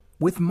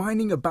With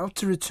mining about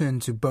to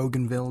return to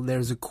Bougainville, there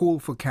is a call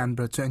for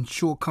Canberra to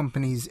ensure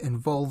companies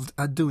involved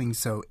are doing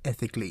so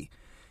ethically.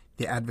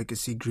 The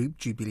advocacy group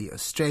Jubilee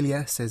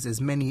Australia says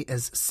as many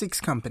as 6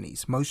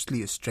 companies,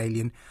 mostly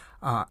Australian,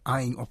 are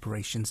eyeing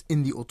operations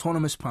in the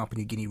autonomous Papua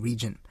New Guinea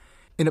region.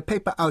 In a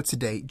paper out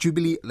today,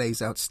 Jubilee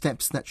lays out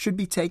steps that should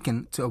be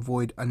taken to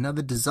avoid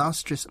another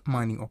disastrous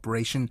mining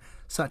operation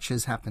such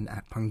as happened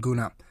at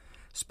Panguna.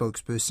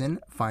 Spokesperson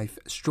Fife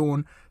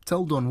Strawn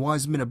told Don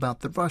Wiseman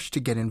about the rush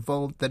to get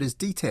involved that is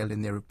detailed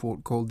in their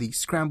report called The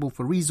Scramble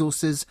for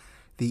Resources,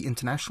 the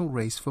international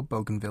race for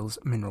Bougainville's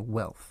mineral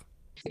wealth.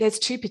 There's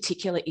 2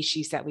 particular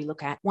issues that we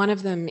look at. One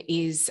of them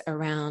is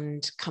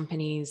around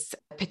companies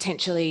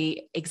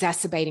potentially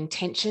exacerbating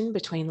tension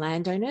between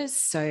landowners.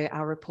 So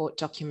our report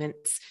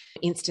documents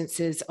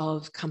instances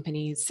of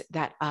companies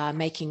that are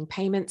making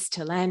payments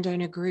to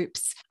landowner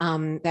groups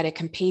that are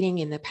competing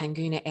in the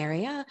Panguna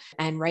area,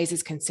 and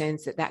raises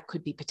concerns that that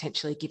could be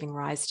potentially giving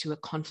rise to a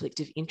conflict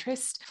of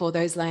interest for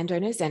those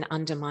landowners and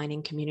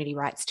undermining community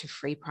rights to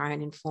free, prior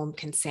and informed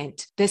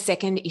consent. The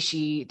second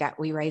issue that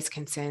we raise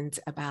concerns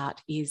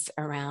about is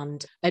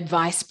around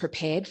advice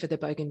prepared for the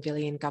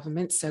Bougainvillean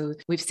government. So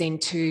we've seen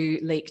 2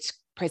 leaked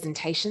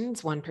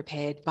presentations, one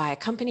prepared by a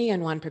company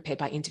and one prepared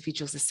by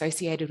individuals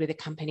associated with a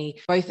company,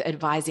 both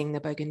advising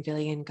the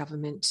Bougainvillean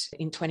government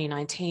in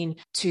 2019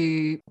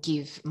 to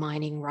give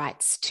mining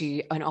rights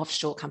to an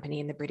offshore company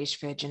in the British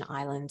Virgin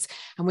Islands.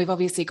 And we've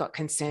obviously got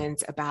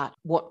concerns about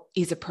what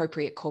is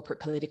appropriate corporate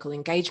political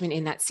engagement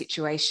in that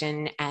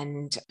situation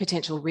and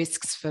potential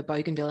risks for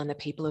Bougainville and the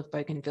people of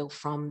Bougainville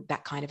from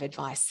that kind of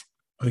advice.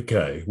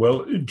 Okay,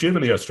 well,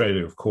 Jubilee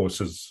Australia, of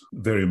course, is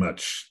very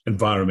much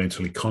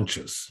environmentally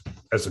conscious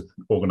as an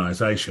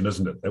organisation,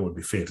 isn't it? That would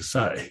be fair to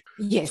say.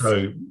 Yes.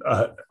 So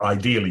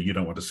ideally, you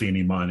don't want to see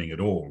any mining at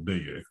all, do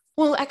you?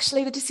 Well,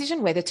 actually, the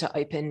decision whether to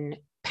open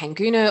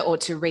Panguna or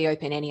to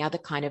reopen any other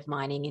kind of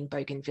mining in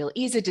Bougainville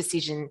is a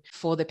decision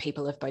for the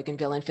people of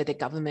Bougainville and for the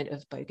government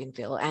of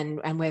Bougainville.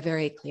 And we're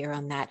very clear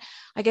on that.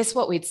 I guess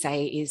what we'd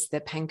say is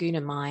the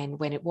Panguna mine,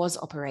 when it was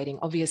operating,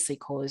 obviously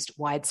caused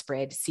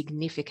widespread,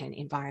 significant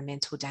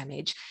environmental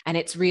damage. And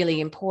it's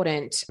really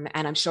important,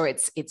 and I'm sure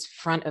it's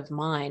front of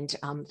mind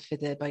for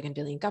the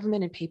Bougainvillean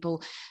government and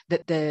people,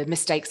 that the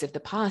mistakes of the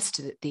past,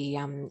 the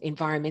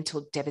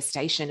environmental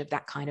devastation of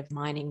that kind of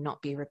mining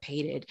not be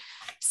repeated.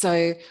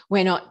 So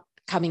we're not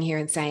coming here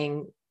and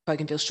saying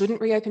Bougainville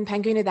shouldn't reopen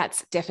Panguna.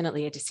 That's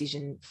definitely a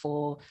decision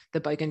for the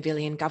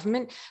Bougainvillean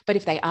government. But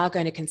if they are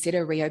going to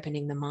consider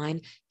reopening the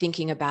mine,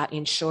 thinking about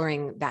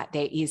ensuring that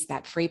there is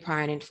that free,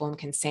 prior and informed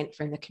consent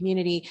from the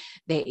community,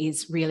 there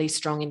is really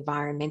strong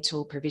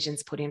environmental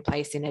provisions put in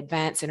place in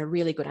advance, and a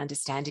really good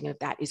understanding of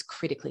that is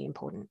critically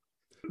important.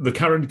 The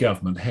current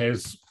government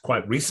has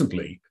quite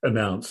recently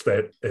announced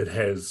that it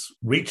has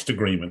reached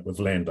agreement with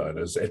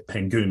landowners at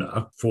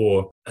Panguna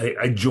for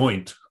a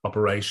joint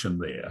operation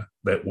there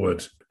that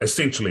would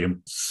essentially,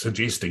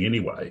 suggesting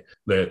anyway,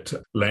 that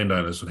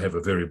landowners would have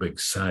a very big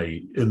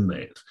say in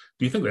that.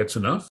 Do you think that's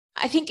enough?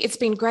 I think it's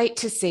been great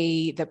to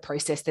see the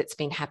process that's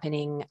been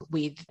happening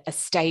with a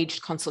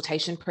staged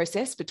consultation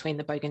process between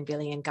the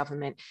Bougainvillean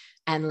government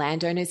and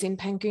landowners in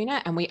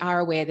Panguna. And we are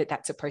aware that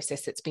that's a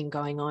process that's been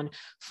going on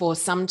for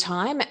some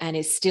time and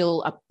is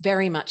still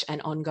very much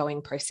an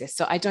ongoing process.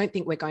 So I don't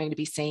think we're going to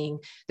be seeing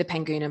the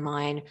Panguna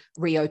mine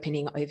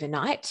reopening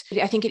overnight.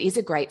 I think it is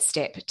a great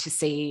step to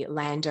see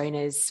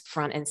landowners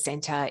front and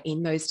centre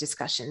in those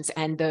discussions.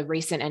 And the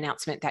recent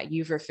announcement that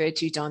you've referred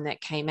to, Don,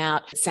 that came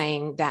out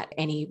saying that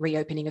any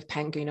reopening of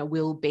Panguna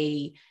will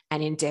be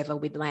an endeavour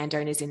with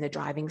landowners in the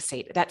driving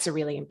seat. That's a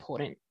really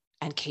important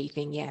and key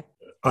thing, yeah.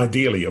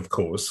 Ideally, of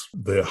course,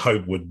 the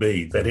hope would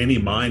be that any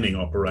mining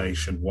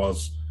operation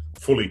was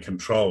fully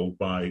controlled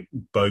by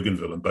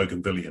Bougainville and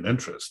Bougainvillean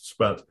interests.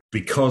 But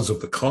because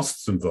of the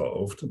costs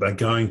involved, they're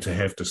going to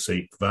have to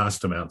seek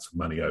vast amounts of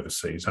money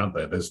overseas, aren't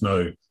they? There's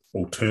no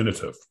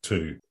alternative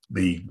to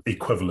the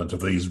equivalent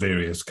of these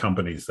various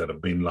companies that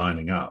have been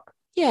lining up.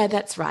 Yeah,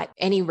 that's right.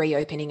 Any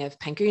reopening of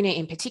Panguna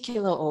in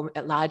particular, or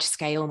a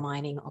large-scale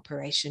mining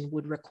operation,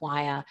 would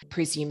require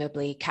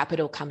presumably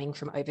capital coming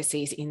from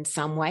overseas in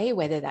some way,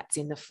 whether that's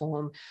in the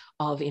form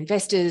of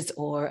investors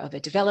or of a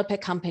developer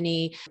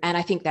company. And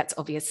I think that's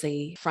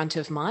obviously front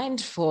of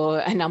mind for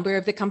a number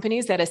of the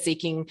companies that are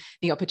seeking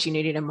the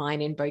opportunity to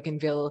mine in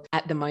Bougainville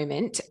at the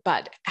moment.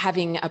 But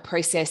having a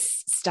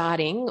process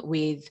starting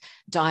with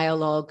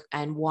dialogue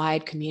and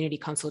wide community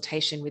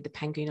consultation with the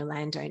Panguna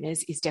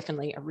landowners is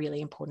definitely a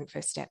really important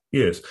first step.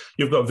 Yes,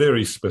 you've got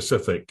very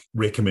specific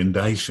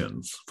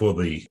recommendations for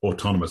the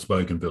autonomous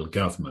Bougainville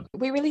government.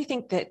 We really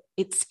think that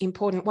it's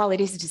important, while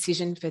it is a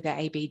decision for the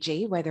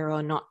ABG whether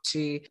or not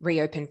to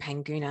reopen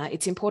Panguna,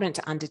 it's important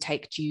to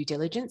undertake due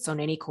diligence on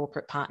any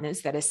corporate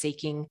partners that are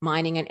seeking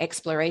mining and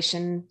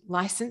exploration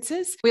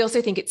licenses. We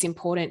also think it's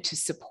important to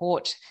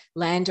support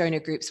landowner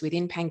groups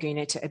within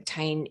Panguna to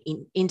obtain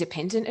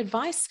independent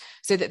advice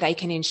so that they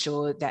can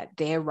ensure that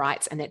their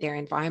rights and that their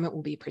environment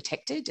will be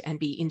protected and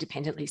be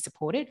independently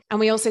supported. And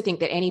we also think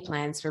that any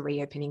plans for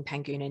reopening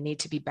Panguna need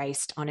to be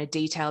based on a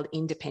detailed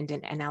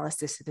independent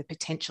analysis of the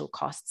potential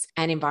costs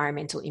and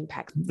environmental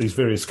impacts. These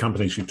various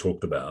companies you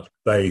talked about,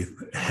 they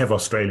have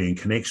Australian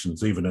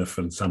connections, even if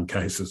in some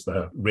cases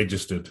they're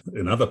registered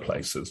in other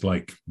places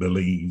like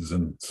Belize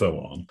and so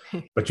on.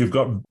 But you've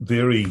got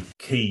very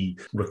key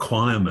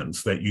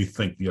requirements that you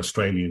think the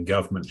Australian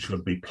government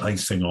should be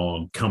placing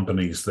on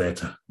companies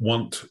that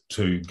want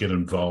to get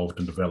involved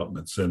in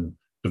developments in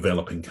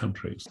developing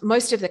countries.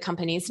 Most of the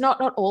companies, not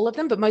all of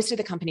them, but most of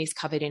the companies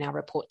covered in our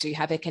report do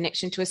have a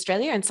connection to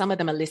Australia, and some of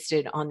them are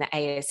listed on the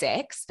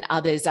ASX.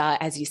 Others are,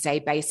 as you say,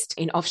 based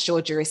in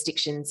offshore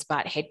jurisdictions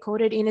but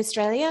headquartered in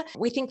Australia.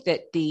 We think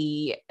that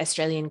the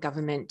Australian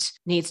government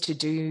needs to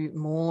do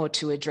more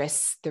to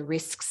address the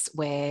risks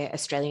where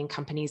Australian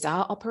companies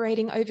are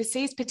operating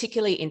overseas,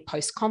 particularly in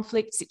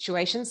post-conflict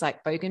situations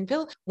like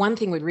Bougainville. One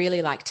thing we'd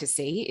really like to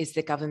see is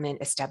the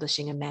government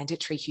establishing a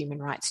mandatory human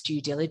rights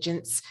due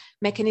diligence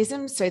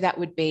mechanism. So that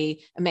would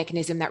be a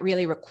mechanism that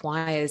really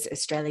requires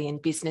Australian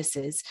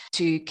businesses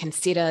to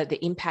consider the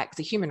impacts,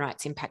 the human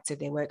rights impacts of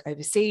their work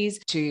overseas,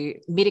 to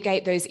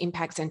mitigate those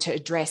impacts and to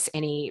address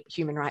any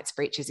human rights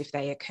breaches if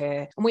they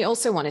occur. And we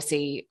also want to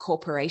see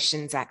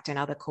Corporations Act and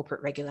other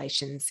corporate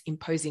regulations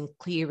imposing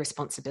clear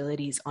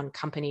responsibilities on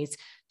companies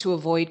to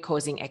avoid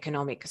causing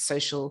economic,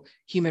 social,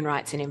 human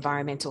rights and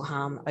environmental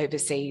harm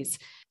overseas.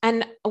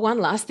 And one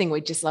last thing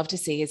we'd just love to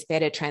see is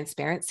better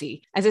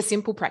transparency. As a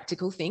simple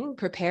practical thing,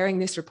 preparing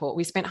this report,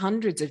 we spent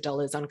hundreds of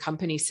dollars on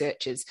company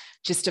searches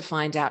just to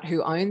find out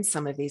who owns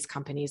some of these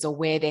companies or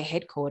where they're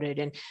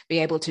headquartered and be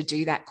able to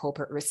do that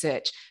corporate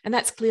research. And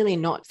that's clearly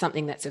not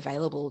something that's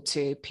available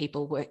to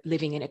people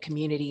living in a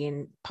community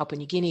in Papua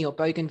New Guinea or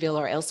Bougainville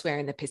or elsewhere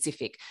in the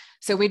Pacific.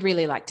 So we'd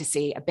really like to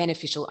see a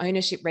beneficial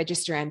ownership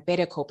register and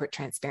better corporate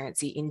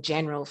transparency in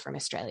general from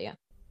Australia.